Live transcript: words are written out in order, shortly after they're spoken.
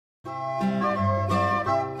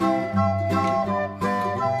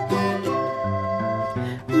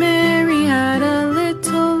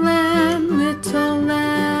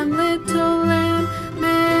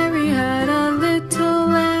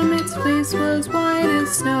was white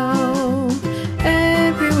as snow.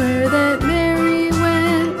 Everywhere that Mary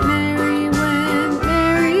went, Mary went,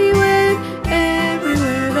 Mary went.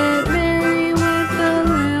 Everywhere that Mary went, the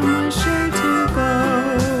lamb was sure to go.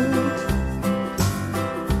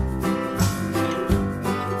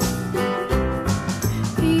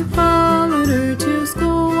 He followed her to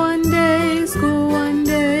school one day, school one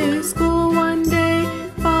day, school one day.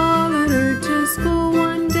 Followed her to school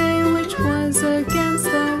one day, which was against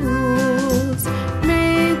the rules.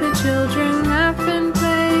 Made the children laugh and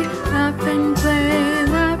play, laugh and play,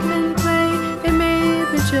 laugh and play. It made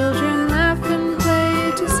the children laugh and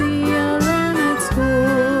play to see a lamb at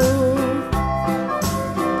school.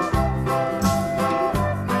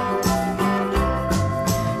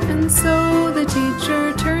 And so the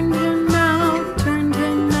teacher turned him out, turned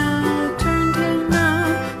him out, turned him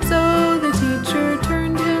out. So the teacher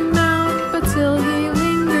turned him out, but still he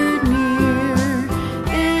lingered near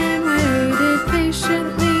and waited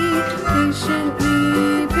patiently,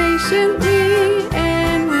 patiently, patiently,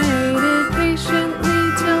 and waited patiently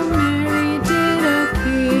till Mary did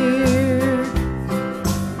appear.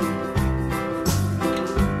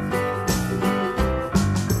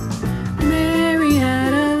 Mary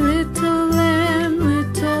had a little lamb,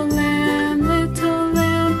 little lamb, little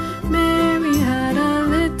lamb. Mary had a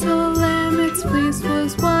little lamb, its fleece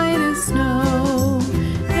was white as snow.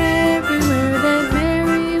 Everywhere that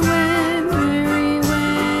Mary went, Mary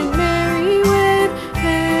went, Mary went.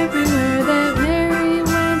 Everywhere that Mary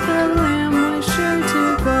went, the lamb was sure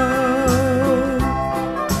to go.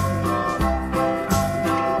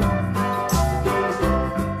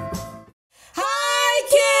 Hi,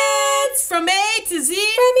 kids! From A to Z,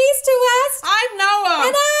 From east to west, I'm Noah.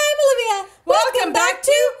 and I'm Olivia. Welcome back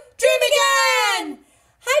to Dream Again!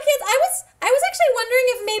 Hi, kids. I was actually wondering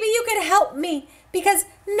if maybe you could help me because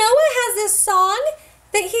Noah has this song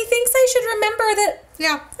that he thinks I should remember that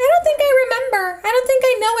Yeah. I don't think I remember. I don't think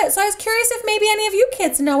I know it. So I was curious if maybe any of you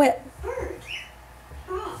kids know it.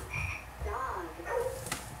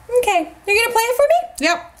 Okay, you're gonna play it for me?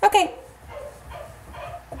 Yep. Okay.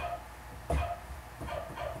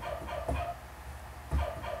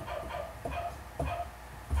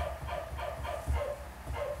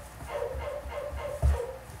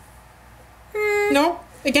 No?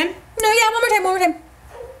 Again? No, yeah, one more time, one more time.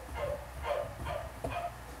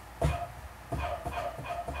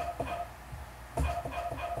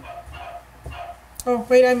 Oh,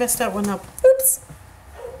 wait, I messed that one up. Oops.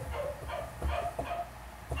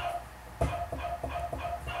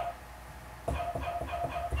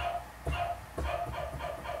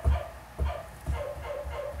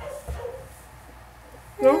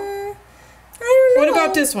 No? I don't know. What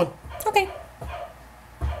about this one? Okay.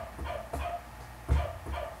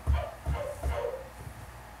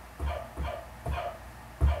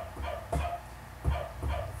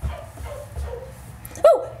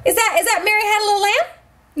 Oh, is that Mary Had a Little Lamb?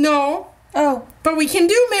 No. Oh. But we can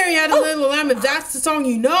do Mary Had a Little Lamb if that's the song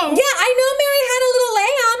you know. Yeah, I know Mary Had a Little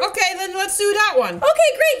Lamb. Okay, then let's do that one. Okay,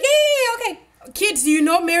 great. Yeah, okay. Kids, do you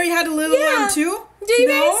know Mary Had a Little Yeah. Lamb too? Do you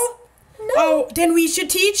no? guys? No. Oh, then we should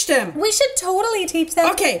teach them. We should totally teach them.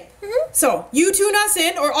 Okay, Mhm. so you tune us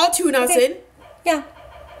in, or I'll tune us Okay. in. Yeah.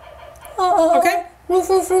 Oh. Okay. Woof,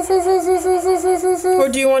 woof, woof, woof, woof, woof, woof, woof, woof, woof, Or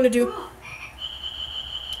woof. do you want to do?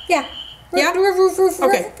 Yeah. Yeah? Woof, woof, woof, woof,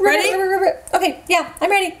 Okay, woof, ready? ribbit, ribbit, ribbit. Okay, yeah, I'm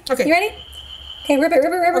ready. Okay. You ready? Okay, ribbit,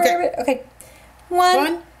 ribbit, ribbit, Okay. ribbit. Okay. One,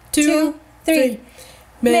 1, 2, 3.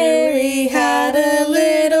 Mary had a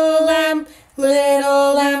little lamb,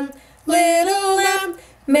 little lamb, little lamb.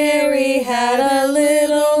 Mary had a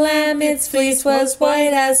little lamb, its fleece was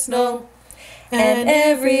white as snow. And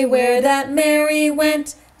everywhere that Mary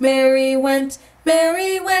went, Mary went,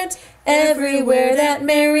 Mary went. Everywhere that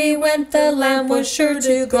Mary went, the lamb was sure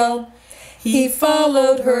to go. He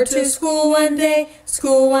followed her to school one day,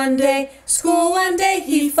 school one day, school one day.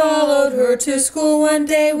 He followed her to school one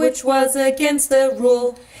day, which was against the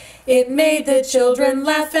rule. It made the children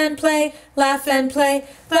laugh and play, laugh and play,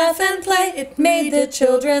 laugh and play. It made the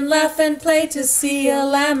children laugh and play to see a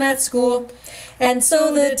lamb at school. And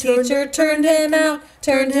so the teacher turned him out,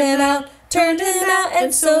 turned him out, turned him out.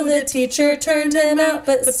 And so the teacher turned him out,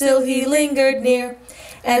 but still he lingered near.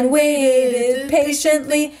 And waited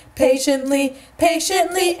patiently, patiently,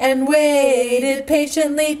 patiently, and waited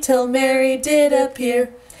patiently till Mary did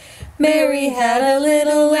appear. Mary had a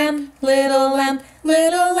little lamb, little lamb,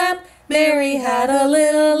 little lamb. Mary had a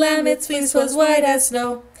little lamb, its fleece was white as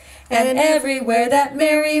snow. And everywhere that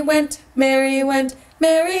Mary went, Mary went,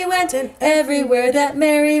 Mary went. And everywhere that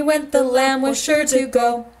Mary went, the lamb was sure to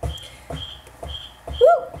go.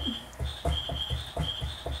 Woo!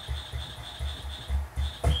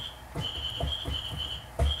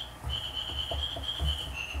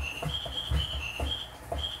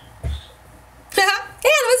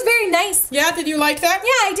 Yeah, did you like that?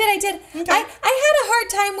 Yeah, I did. Okay. I had a hard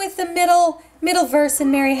time with the middle verse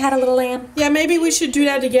and Mary had a little lamb. Yeah, maybe we should do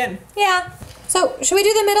that again. Yeah. So, should we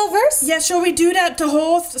do the middle verse? Yeah, shall we do that the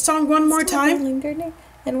whole song one more time? Lingered near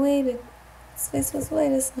and waited. His face was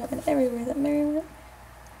white as snow, and everywhere that Mary went.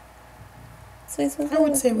 His face was I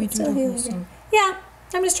would say we do the whole song. Yeah,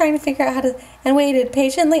 I'm just trying to figure out how to. And waited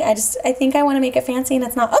patiently. I think I want to make it fancy, and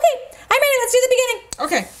it's not. Okay, I'm ready. Let's do the beginning.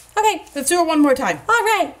 Okay, Okay. let's do it one more time. All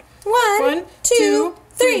right. One, 2, two,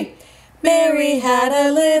 3. Mary had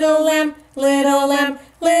a little lamb, little lamb,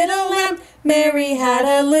 little lamb. Mary had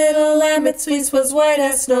a little lamb, its fleece was white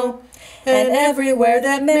as snow. And everywhere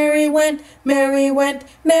that Mary went, Mary went,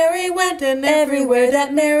 Mary went, and everywhere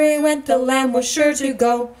that Mary went, the lamb was sure to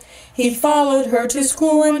go. He followed her to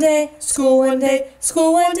school one day, school one day,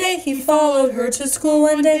 school one day. He followed her to school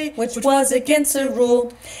one day, which was against the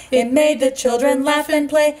rule. It made the children laugh and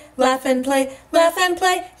play, laugh and play, laugh and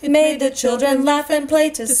play. It made the children laugh and play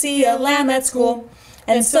to see a lamb at school.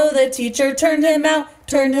 And so the teacher turned him out,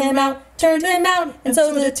 turned him out, turned him out. And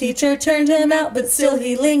so the teacher turned him out, but still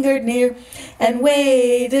he lingered near and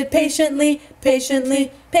waited patiently,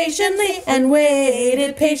 patiently, patiently, and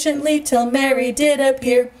waited patiently till Mary did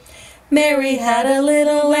appear. Mary had a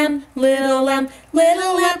little lamb, little lamb,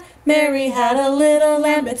 little lamb. Mary had a little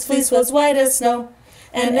lamb, its fleece was white as snow.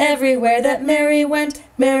 And everywhere that Mary went,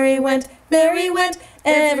 Mary went, Mary went.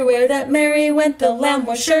 Everywhere that Mary went, the lamb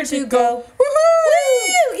was sure to go.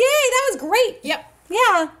 Woohoo! Yay, that was great. Yep.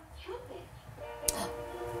 Yeah.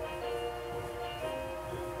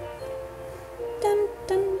 Dun,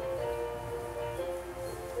 dun.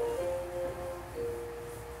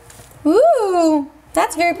 Ooh,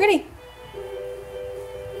 that's very pretty.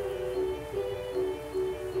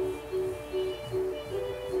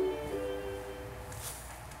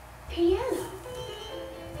 Piano.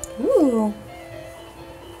 Ooh.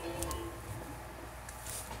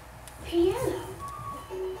 Piano.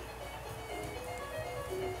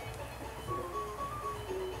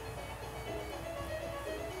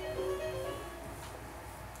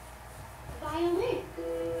 Violin.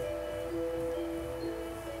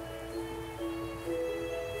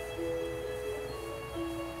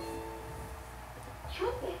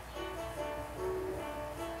 Trumpet.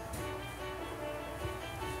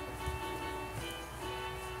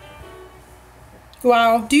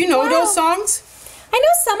 Wow, do you know Wow. those songs? I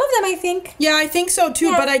know some of them, I think. Yeah, I think so too,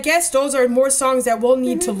 Yeah. but I guess those are more songs that we'll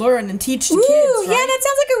need to learn and teach the Ooh, kids, yeah, right? that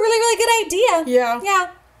sounds like a really, really good idea. Yeah. Yeah.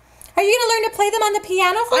 Are you going to learn to play them on the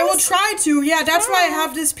piano for I us? will try to, yeah, that's why I Yeah.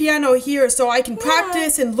 have this piano here, so I can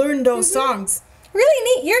practice and learn those songs. Really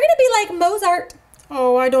neat. You're going to be like Mozart.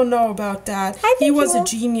 Oh, I don't know about that. I think He you was a will.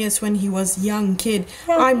 genius when he was a young kid.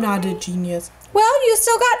 Yeah. I'm not a genius. Well, you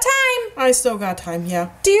still got time. I still got time, yeah.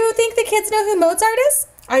 Do you think the kids know who Mozart is?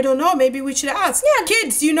 I don't know, maybe we should ask. Yeah.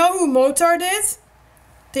 Kids, do you know who Mozart is?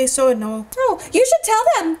 They so know. Oh, you should tell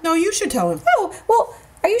them. No, you should tell him. Oh, well,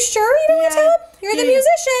 are you sure you don't want to Yeah. tell them? You're the Yeah.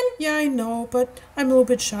 musician. Yeah, I know, but I'm a little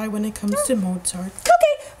bit shy when it comes to Mozart.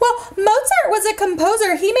 Okay, well, Mozart was a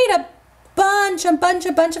composer. He made a bunch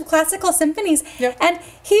of classical symphonies. Yep. And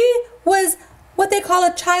he was what they call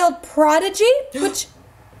a child prodigy, which,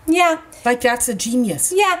 yeah. Like that's a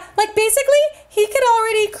genius. Yeah, like basically, he could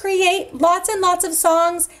already create lots and lots of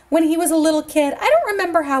songs when he was a little kid. I don't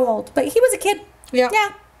remember how old, but he was a kid. Yeah. Yeah.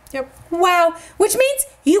 Yep. Wow. Which means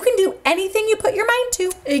you can do anything you put your mind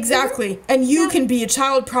to. Exactly. And you can be a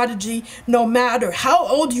child prodigy no matter how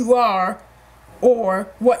old you are or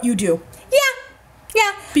what you do. Yeah.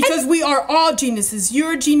 Yeah. Because we are all geniuses.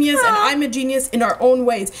 You're a genius and Aw. I'm a genius in our own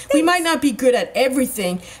ways. We might not be good at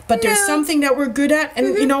everything, but there's No. something that we're good at.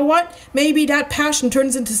 And you know what? Maybe that passion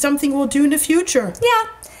turns into something we'll do in the future. Yeah.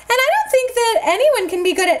 And I don't think that anyone can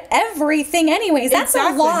be good at everything anyways. That's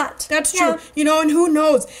Exactly. a lot. That's Yeah. true. You know, and who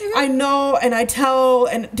knows? I know and I tell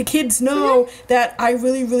and the kids know that I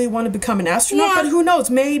really, really want to become an astronaut. Yeah. But who knows?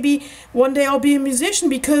 Maybe one day I'll be a musician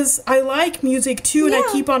because I like music too and I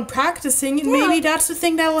Yeah. keep on practicing. And Yeah. maybe that's the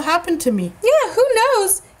thing that will happen to me. Yeah, who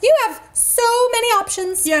knows? You have so many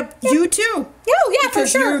options. Yeah, you too. Oh, yeah,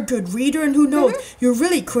 Because for sure. you're a good reader and who knows, you're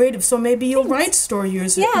really creative, so maybe you'll write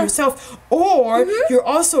stories yourself. Or you're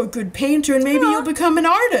also a good painter and maybe you'll become an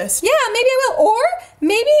artist. Yeah, maybe I will. Or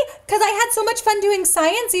maybe because I had so much fun doing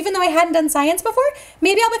science, even though I hadn't done science before,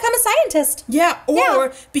 maybe I'll become a scientist. Yeah, or Yeah.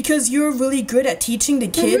 because you're really good at teaching the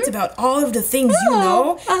kids about all of the things you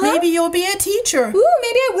Oh, know, maybe you'll be a teacher. Ooh,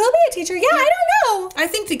 maybe I will be a teacher. Yeah, I don't know. I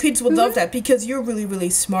think the kids would love that because you're really, really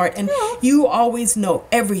smart and Oh. you always know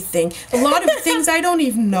everything. A lot of things I don't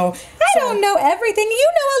even know. I don't know everything. You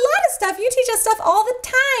know a lot of stuff. You teach us stuff all the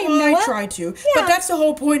time, Well, Noah. I try to. Yeah. But that's the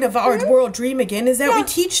whole point of our World Dream Again, is that we Yeah.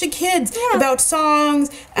 teach the kids Yeah. about songs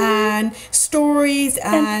and stories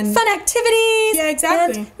and fun activities. Yeah,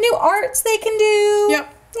 exactly. And new arts they can do.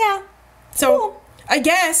 Yep. Yeah. So, Cool. I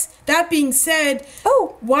guess, that being said,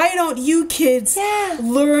 Oh. why don't you kids Yeah.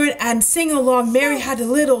 learn and sing along Mary Had a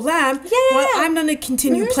Little Lamb Yeah. while I'm going to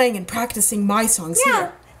continue playing and practicing my songs Yeah.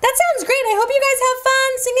 here. That sounds great. I hope you guys have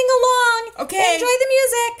fun singing along. Okay. Enjoy the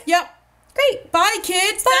music. Yep. Great. Bye,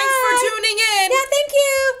 kids. Bye. Thanks for tuning in. Yeah, thank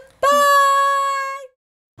you. Bye.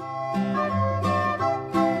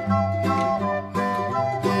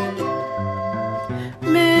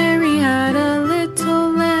 Mary had a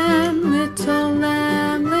little lamb, little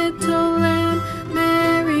lamb, little lamb.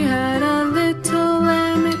 Mary had a little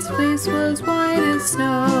lamb, its fleece was white as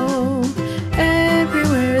snow.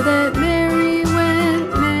 Everywhere that Mary went,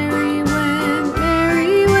 Mary went,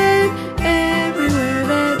 Mary went. Everywhere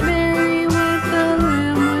that Mary went, the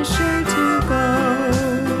lamb was sure to go.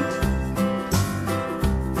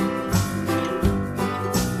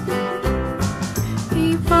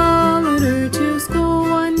 He followed her to school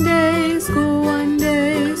one day, school one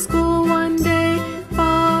day, school one day.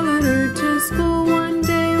 Followed her to school one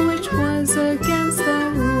day, which was against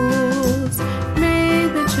the rules. Made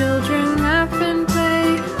the children laugh and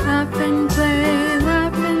play, laugh and play,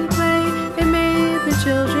 laugh and play. It made the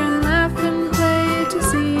children laugh and play to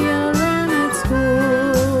see a lamb at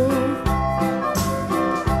school.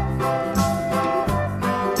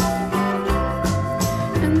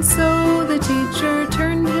 And so the teacher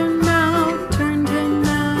turned him out, turned him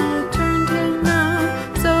out, turned him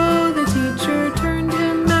out. So the teacher turned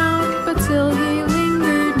him out, but still he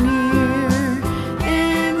lingered near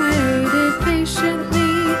and waited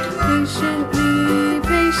patiently, patiently,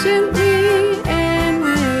 patiently, and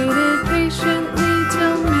waited patiently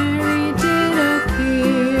till Mary did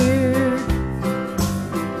appear.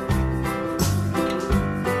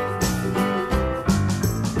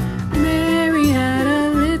 Mary had a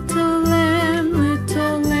little lamb,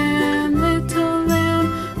 little lamb, little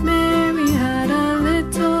lamb. Mary had a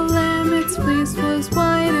little lamb, its fleece was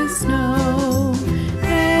white as snow.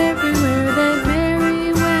 Everywhere that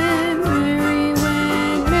Mary went, Mary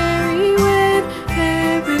went, Mary went.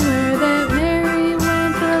 Everywhere that Mary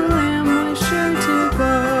went, the lamb was sure to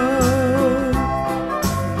go.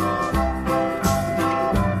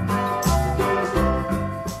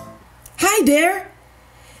 Hi there.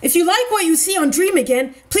 If you like what you see on Dream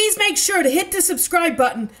Again, please make sure to hit the subscribe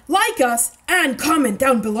button, like us, and comment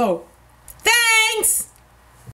down below. Thanks!